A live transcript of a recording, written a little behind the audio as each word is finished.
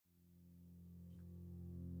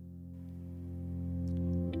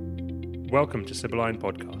Welcome to Sibylline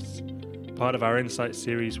Podcasts, part of our Insight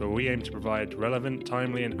series where we aim to provide relevant,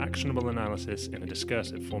 timely and actionable analysis in a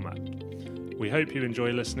discursive format. We hope you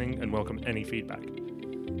enjoy listening and welcome any feedback.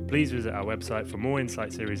 Please visit our website for more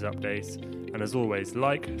Insight series updates, and as always,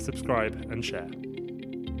 like, subscribe and share.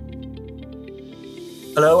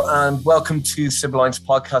 Hello and welcome to Sibylline's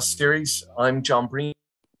podcast series. I'm John Breen,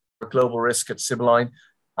 Global Risk at Sibylline,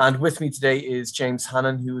 and with me today is James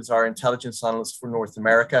Hannon, who is our intelligence analyst for North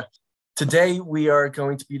America. Today, we are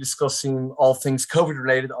going to be discussing all things COVID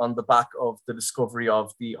related on the back of the discovery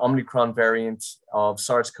of the Omicron variant of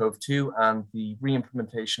SARS-CoV-2 and the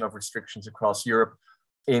re-implementation of restrictions across Europe,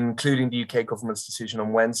 including the UK government's decision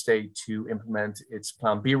on Wednesday to implement its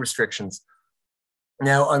Plan B restrictions.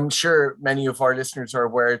 Now, I'm sure many of our listeners are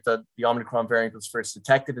aware that the Omicron variant was first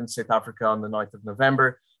detected in South Africa on the 9th of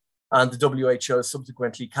November, and the WHO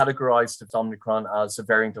subsequently categorized Omicron as a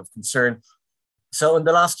variant of concern. So in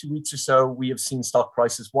the last 2 weeks or so, we have seen stock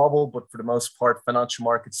prices wobble, but for the most part, financial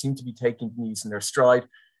markets seem to be taking the news in their stride.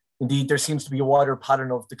 Indeed, there seems to be a wider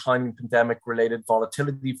pattern of declining pandemic-related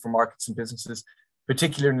volatility for markets and businesses,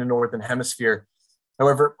 particularly in the Northern Hemisphere.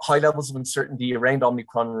 However, high levels of uncertainty around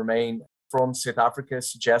Omicron remain. From South Africa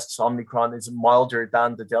suggests Omicron is milder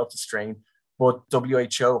than the Delta strain, but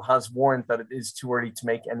WHO has warned that it is too early to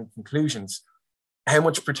make any conclusions. How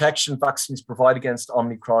much protection vaccines provide against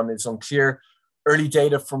Omicron is unclear. Early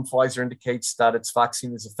data from Pfizer indicates that its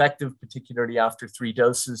vaccine is effective, particularly after 3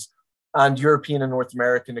 doses. And European and North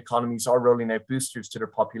American economies are rolling out boosters to their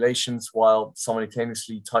populations while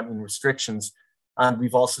simultaneously tightening restrictions. And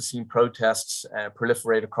we've also seen protests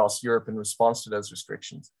proliferate across Europe in response to those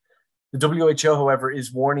restrictions. The WHO, however,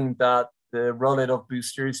 is warning that the rollout of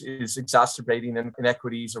boosters is exacerbating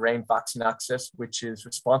inequities around vaccine access, which is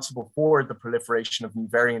responsible for the proliferation of new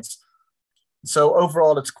variants. So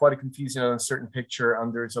overall, it's quite a confusing and uncertain picture,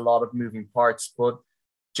 and there's a lot of moving parts. But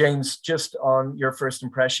James, just on your first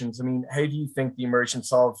impressions, I mean, how do you think the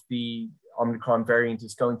emergence of the Omicron variant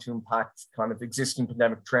is going to impact kind of existing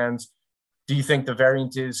pandemic trends? Do you think the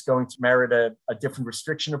variant is going to merit a different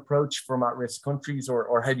restriction approach from at-risk countries,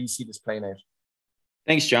 or how do you see this playing out?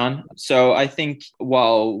 Thanks, John. So I think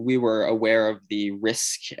while we were aware of the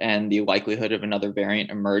risk and the likelihood of another variant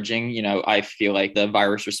emerging, I feel like the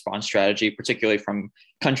virus response strategy, particularly from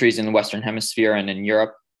countries in the Western Hemisphere and in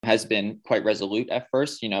Europe, has been quite resolute at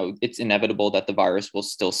first. It's inevitable that the virus will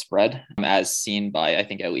still spread, as seen by, I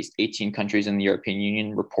think, at least 18 countries in the European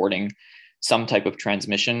Union reporting some type of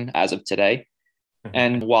transmission as of today.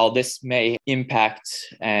 And while this may impact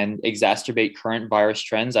and exacerbate current virus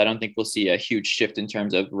trends, I don't think we'll see a huge shift in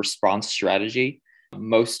terms of response strategy.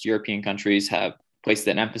 Most European countries have placed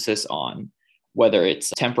an emphasis on whether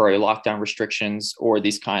it's temporary lockdown restrictions or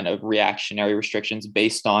these kind of reactionary restrictions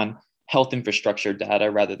based on health infrastructure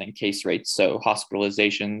data rather than case rates, so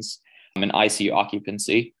hospitalizations and ICU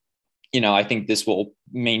occupancy. I think this will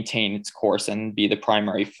maintain its course and be the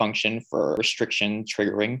primary function for restriction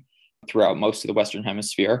triggering throughout most of the Western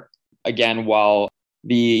Hemisphere. Again, while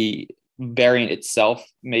the variant itself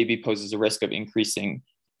maybe poses a risk of increasing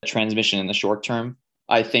transmission in the short term,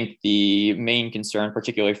 I think the main concern,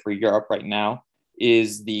 particularly for Europe right now,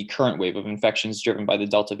 is the current wave of infections driven by the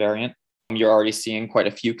Delta variant. You're already seeing quite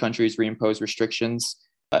a few countries reimpose restrictions,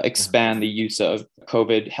 expand the use of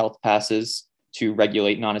COVID health passes to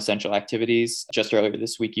regulate non-essential activities. Just earlier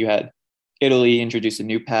this week, you had Italy introduce a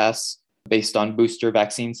new pass based on booster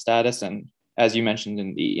vaccine status. And as you mentioned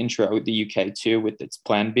in the intro, the UK too, with its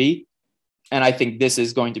Plan B. And I think this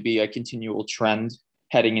is going to be a continual trend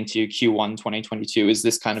heading into Q1 2022, is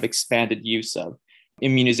this kind of expanded use of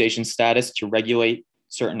immunization status to regulate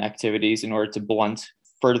certain activities in order to blunt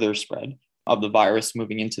further spread of the virus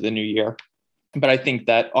moving into the new year. But I think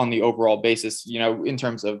that on the overall basis, in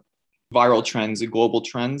terms of viral trends and global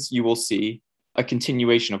trends, you will see a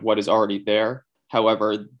continuation of what is already there.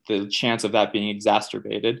 However, the chance of that being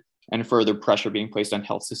exacerbated and further pressure being placed on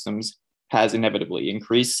health systems has inevitably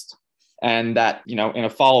increased. And that, in a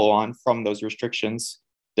follow-on from those restrictions,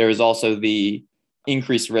 there is also the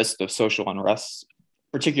increased risk of social unrest,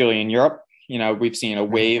 particularly in Europe. We've seen a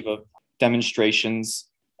wave of demonstrations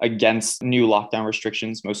against new lockdown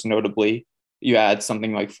restrictions. Most notably, you had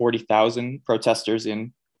something like 40,000 protesters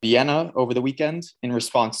in Vienna over the weekend in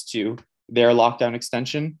response to their lockdown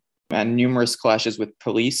extension, and numerous clashes with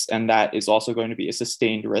police. And that is also going to be a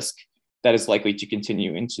sustained risk that is likely to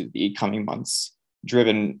continue into the coming months,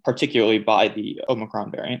 driven particularly by the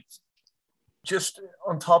Omicron variant. Just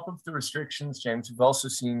on top of the restrictions, James, we've also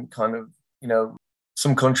seen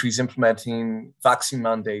some countries implementing vaccine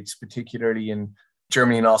mandates, particularly in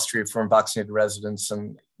Germany and Austria for unvaccinated residents,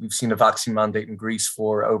 and we've seen a vaccine mandate in Greece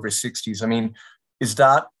for over 60s. I mean, is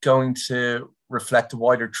that going to reflect a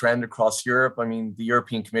wider trend across Europe? I mean, the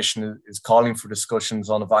European Commission is calling for discussions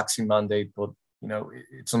on a vaccine mandate, but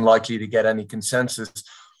it's unlikely to get any consensus.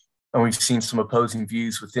 And we've seen some opposing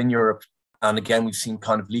views within Europe. And again, we've seen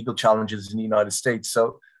kind of legal challenges in the United States.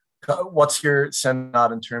 So what's your sense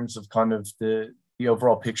in terms of kind of the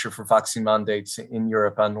overall picture for vaccine mandates in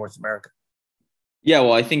Europe and North America? Yeah,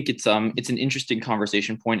 well, I think it's an interesting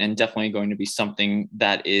conversation point, and definitely going to be something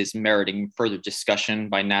that is meriting further discussion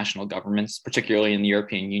by national governments, particularly in the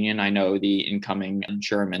European Union. I know the incoming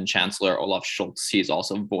German Chancellor Olaf Scholz, he's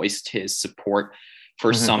also voiced his support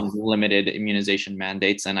for some limited immunization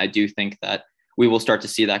mandates. And I do think that we will start to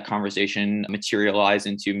see that conversation materialize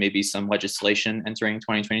into maybe some legislation entering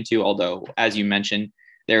 2022. Although, as you mentioned,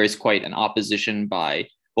 there is quite an opposition by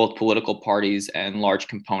both political parties and large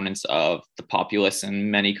components of the populace in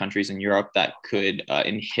many countries in Europe that could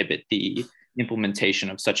inhibit the implementation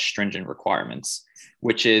of such stringent requirements,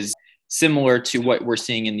 which is similar to what we're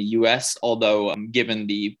seeing in the US, although given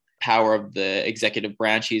the power of the executive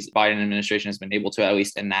branch, the Biden administration has been able to at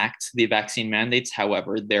least enact the vaccine mandates.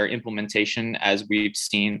 However, their implementation, as we've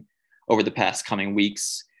seen over the past coming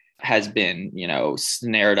weeks, has been,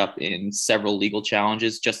 snared up in several legal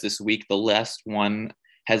challenges. Just this week, the last one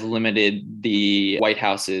has limited the White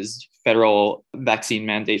House's federal vaccine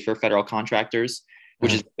mandate for federal contractors,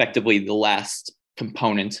 which is effectively the last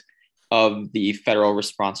component of the federal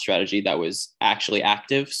response strategy that was actually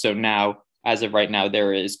active. So now, as of right now,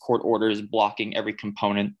 there is court orders blocking every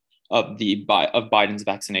component of Biden's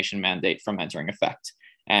vaccination mandate from entering effect.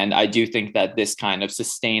 And I do think that this kind of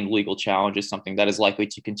sustained legal challenge is something that is likely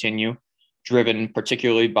to continue, driven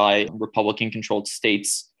particularly by Republican-controlled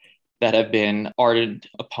states that have been ardent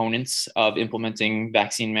opponents of implementing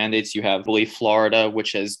vaccine mandates. You have, I believe, Florida,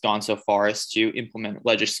 which has gone so far as to implement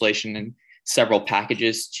legislation in several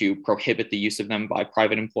packages to prohibit the use of them by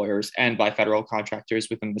private employers and by federal contractors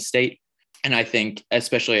within the state. And I think,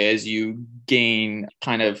 especially as you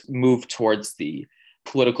move towards the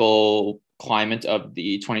political climate of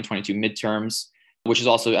the 2022 midterms, which is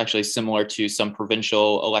also actually similar to some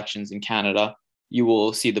provincial elections in Canada, you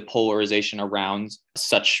will see the polarization around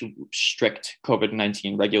such strict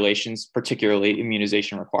COVID-19 regulations, particularly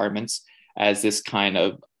immunization requirements, as this kind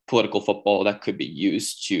of political football that could be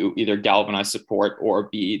used to either galvanize support or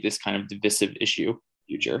be this kind of divisive issue in the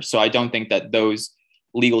future. So I don't think that those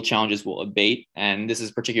legal challenges will abate. And this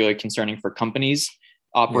is particularly concerning for companies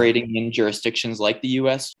operating in jurisdictions like the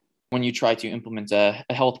US. When you try to implement a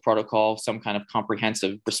health protocol, some kind of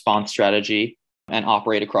comprehensive response strategy, and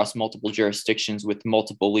operate across multiple jurisdictions with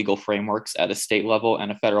multiple legal frameworks at a state level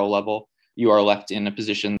and a federal level, you are left in a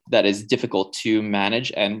position that is difficult to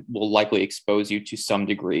manage and will likely expose you to some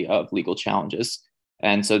degree of legal challenges.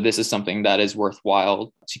 And so this is something that is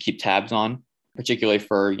worthwhile to keep tabs on, particularly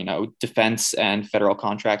for, defense and federal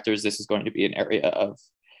contractors. This is going to be an area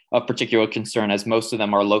of particular concern, as most of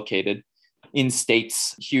them are located in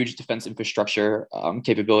states, huge defense infrastructure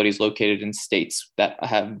capabilities located in states that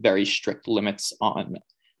have very strict limits on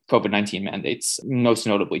COVID-19 mandates, most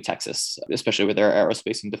notably Texas, especially with their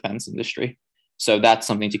aerospace and defense industry. So that's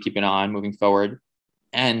something to keep an eye on moving forward.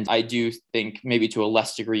 And I do think maybe to a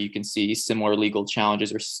less degree, you can see similar legal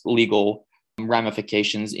challenges or legal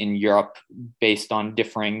ramifications in Europe based on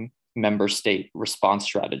differing member state response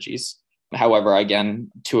strategies. However,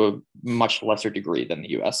 again, to a much lesser degree than the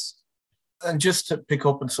US. And just to pick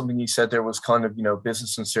up on something you said, there was kind of,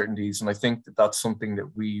 business uncertainties. And I think that that's something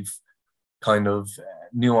that we've kind of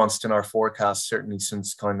nuanced in our forecast, certainly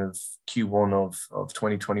since kind of Q1 of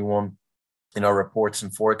 2021 in our reports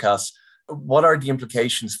and forecasts. What are the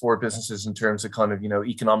implications for businesses in terms of kind of,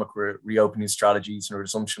 economic reopening strategies and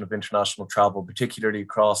resumption of international travel, particularly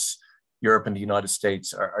across Europe and the United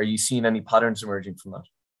States? Are you seeing any patterns emerging from that?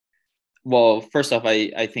 Well, first off,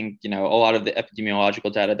 I think, a lot of the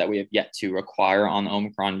epidemiological data that we have yet to acquire on the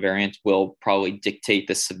Omicron variant will probably dictate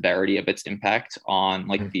the severity of its impact on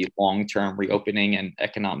the long-term reopening and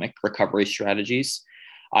economic recovery strategies.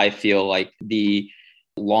 I feel like the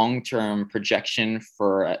long-term projection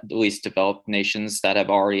for at least developed nations that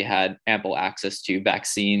have already had ample access to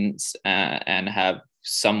vaccines and have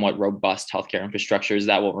somewhat robust healthcare infrastructures,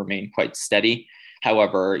 that will remain quite steady.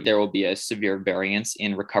 However, there will be a severe variance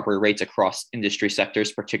in recovery rates across industry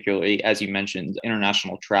sectors, particularly, as you mentioned,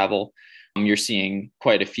 international travel. You're seeing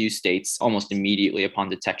quite a few states almost immediately upon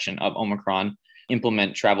detection of Omicron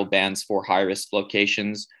implement travel bans for high-risk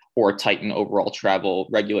locations or tighten overall travel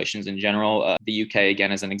regulations in general. The UK,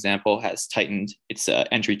 again, as an example, has tightened its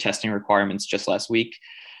entry testing requirements just last week.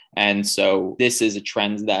 And so this is a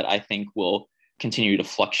trend that I think will continue to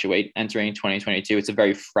fluctuate entering 2022. It's a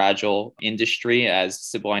very fragile industry, as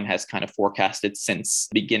Sibylline has kind of forecasted since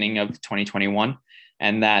the beginning of 2021.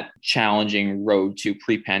 And that challenging road to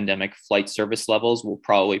pre-pandemic flight service levels will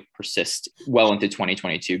probably persist well into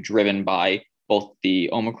 2022, driven by both the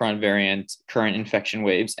Omicron variant, current infection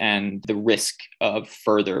waves, and the risk of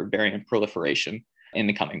further variant proliferation in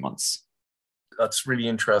the coming months. That's really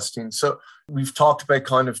interesting. So we've talked about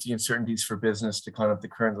kind of the uncertainties for business, the kind of the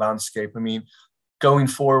current landscape. I mean, going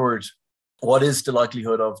forward, what is the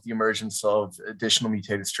likelihood of the emergence of additional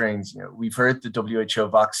mutated strains? We've heard the WHO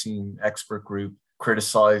vaccine expert group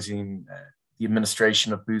criticizing the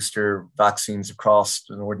administration of booster vaccines across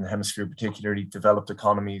the Northern Hemisphere, particularly developed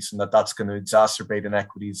economies, and that's going to exacerbate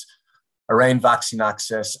inequities around vaccine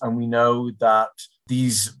access. And we know that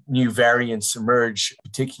these new variants emerge,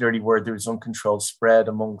 particularly where there's uncontrolled spread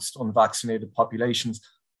amongst unvaccinated populations.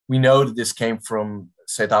 We know that this came from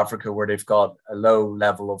South Africa, where they've got a low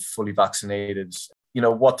level of fully vaccinated.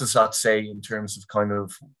 What does that say in terms of kind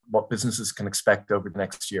of what businesses can expect over the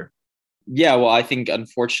next year? Yeah, well, I think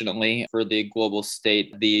unfortunately for the global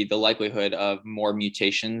state, the likelihood of more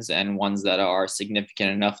mutations and ones that are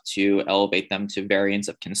significant enough to elevate them to variants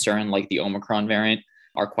of concern, like the Omicron variant,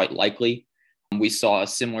 are quite likely. We saw a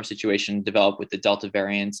similar situation develop with the Delta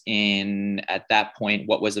variant at that point,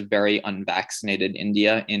 what was a very unvaccinated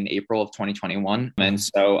India in April of 2021. And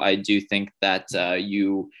so I do think that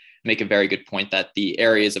you make a very good point that the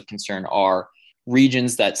areas of concern are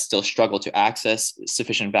regions that still struggle to access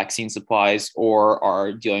sufficient vaccine supplies or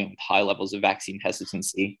are dealing with high levels of vaccine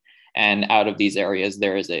hesitancy. And out of these areas,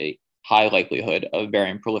 there is a high likelihood of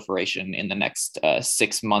variant proliferation in the next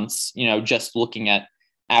 6 months. Just looking at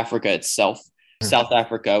Africa itself, South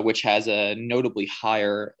Africa, which has a notably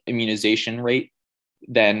higher immunization rate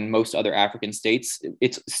than most other African states,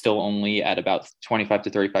 it's still only at about 25 to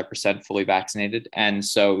 35% fully vaccinated. And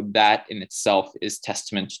so that in itself is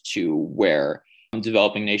testament to where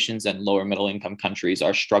developing nations and lower middle income countries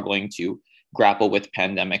are struggling to grapple with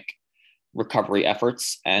pandemic recovery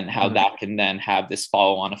efforts, and how that can then have this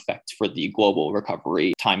follow-on effect for the global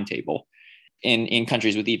recovery timetable. In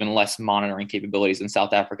countries with even less monitoring capabilities in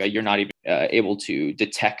South Africa, you're not even able to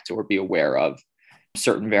detect or be aware of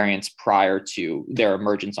certain variants prior to their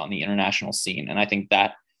emergence on the international scene. And I think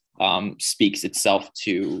that speaks itself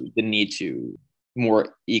to the need to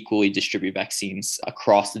more equally distribute vaccines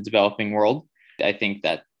across the developing world. I think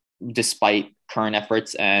that despite current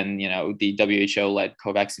efforts and, the WHO-led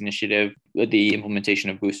COVAX initiative, the implementation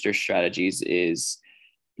of booster strategies is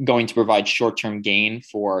going to provide short-term gain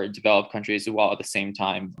for developed countries, while at the same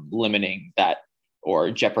time limiting that or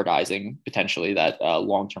jeopardizing potentially that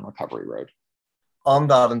long-term recovery road. On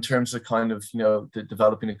that, in terms of kind of, the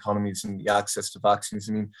developing economies and the access to vaccines,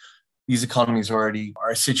 I mean, these economies already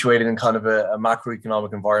are situated in kind of a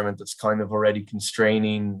macroeconomic environment that's kind of already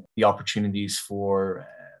constraining the opportunities for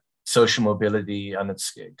social mobility, and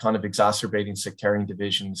it's kind of exacerbating sectarian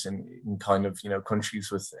divisions in kind of,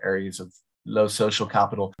 countries with areas of low social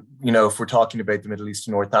capital. If we're talking about the Middle East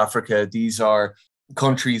and North Africa, these are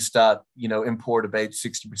countries that, import about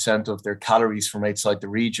 60% of their calories from outside the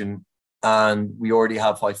region. And we already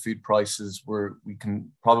have high food prices, where we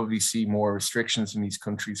can probably see more restrictions in these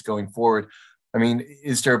countries going forward. I mean,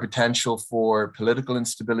 is there a potential for political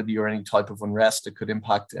instability or any type of unrest that could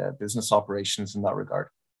impact business operations in that regard?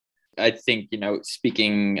 I think,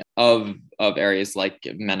 speaking of areas like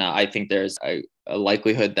MENA, I think there's a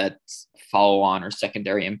likelihood that follow-on or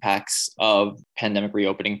secondary impacts of pandemic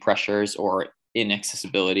reopening pressures or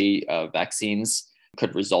inaccessibility of vaccines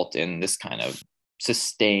could result in this kind of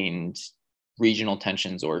sustained regional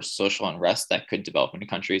tensions or social unrest that could develop into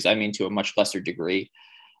countries. I mean, to a much lesser degree,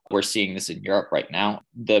 we're seeing this in Europe right now.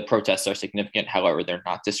 The protests are significant. However, they're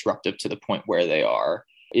not disruptive to the point where they are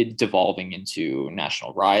devolving into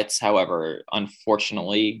national riots. However,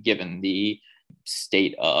 unfortunately, given the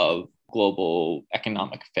state of global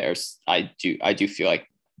economic affairs, I do feel like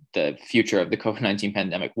the future of the COVID-19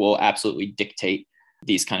 pandemic will absolutely dictate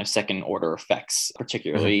these kind of second order effects,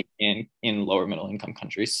 particularly in lower middle income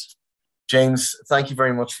countries. James, thank you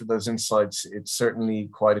very much for those insights. It's certainly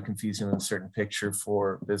quite a confusing and uncertain picture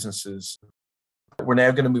for businesses. We're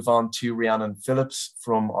now going to move on to Rhiannon Phillips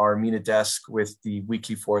from our MENA desk with the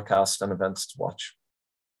weekly forecast and events to watch.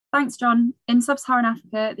 Thanks, John. In sub-Saharan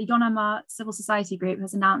Africa, the Y'en a marre civil society group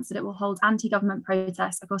has announced that it will hold anti-government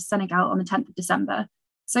protests across Senegal on the 10th of December.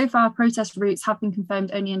 So far, protest routes have been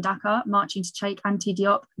confirmed only in Dakar, marching to Cheikh Anta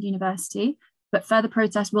Diop University, but further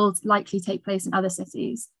protests will likely take place in other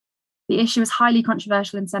cities. The issue is highly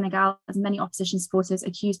controversial in Senegal, as many opposition supporters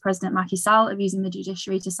accuse President Macky Sall of using the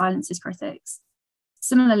judiciary to silence his critics.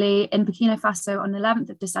 Similarly, in Burkina Faso on the 11th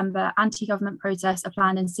of December, anti-government protests are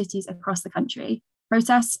planned in cities across the country.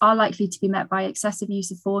 Protests are likely to be met by excessive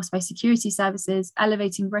use of force by security services,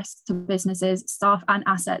 elevating risks to businesses, staff, and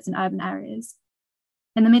assets in urban areas.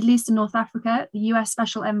 In the Middle East and North Africa, the US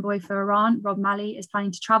Special Envoy for Iran, Rob Malley, is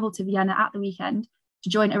planning to travel to Vienna at the weekend to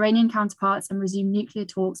join Iranian counterparts and resume nuclear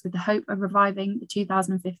talks with the hope of reviving the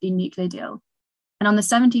 2015 nuclear deal. And on the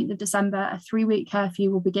 17th of December, a 3-week curfew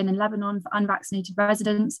will begin in Lebanon for unvaccinated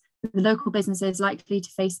residents, with the local businesses likely to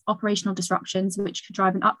face operational disruptions, which could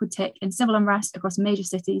drive an upward tick in civil unrest across major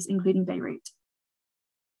cities, including Beirut.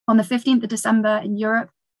 On the 15th of December in Europe,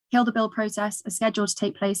 Kill the Bill protests are scheduled to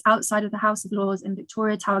take place outside of the House of Lords in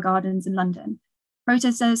Victoria Tower Gardens in London.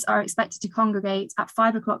 Protesters are expected to congregate at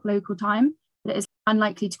 5 o'clock local time, but it is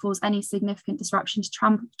unlikely to cause any significant disruption to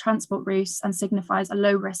transport routes and signifies a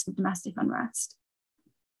low risk of domestic unrest.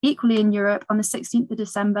 Equally in Europe, on the 16th of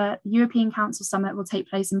December, the European Council Summit will take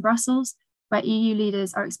place in Brussels, where EU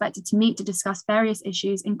leaders are expected to meet to discuss various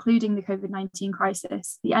issues, including the COVID-19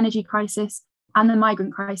 crisis, the energy crisis, and the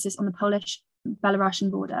migrant crisis on the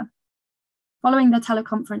Polish-Belarusian border. Following their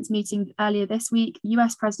teleconference meeting earlier this week,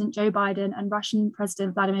 US President Joe Biden and Russian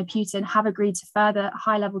President Vladimir Putin have agreed to further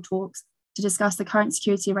high-level talks to discuss the current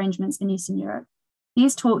security arrangements in Eastern Europe.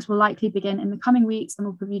 These talks will likely begin in the coming weeks and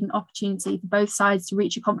will provide an opportunity for both sides to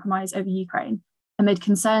reach a compromise over Ukraine, amid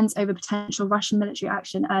concerns over potential Russian military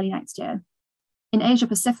action early next year. In Asia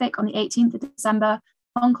Pacific, on the 18th of December,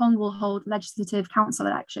 Hong Kong will hold legislative council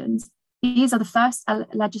elections. These are the first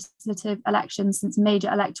legislative elections since a major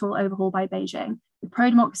electoral overhaul by Beijing, with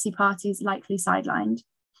pro-democracy parties likely sidelined.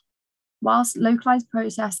 Whilst localized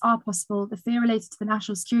protests are possible, the fear related to the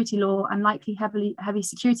national security law and likely heavy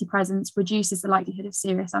security presence reduces the likelihood of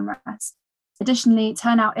serious unrest. Additionally,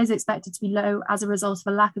 turnout is expected to be low as a result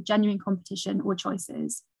of a lack of genuine competition or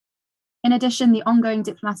choices. In addition, the ongoing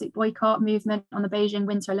diplomatic boycott movement on the Beijing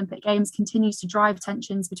Winter Olympic Games continues to drive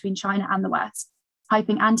tensions between China and the West,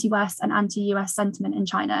 hyping anti-West and anti-US sentiment in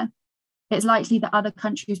China. It's likely that other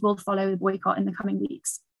countries will follow the boycott in the coming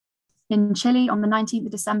weeks. In Chile, on the 19th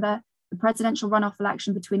of December, the presidential runoff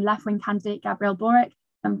election between left-wing candidate Gabriel Boric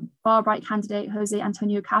and far-right candidate Jose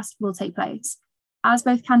Antonio Cast will take place, as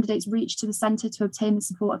both candidates reach to the centre to obtain the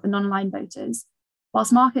support of the non-aligned voters.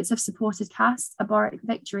 Whilst markets have supported Cast, a Boric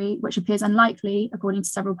victory, which appears unlikely, according to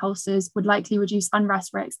several pollsters, would likely reduce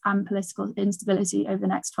unrest risks and political instability over the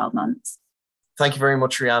next 12 months. Thank you very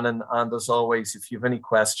much, Rhiannon. And as always, if you have any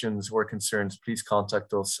questions or concerns, please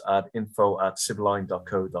contact us at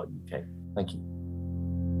info@sibylline.co.uk. Thank you.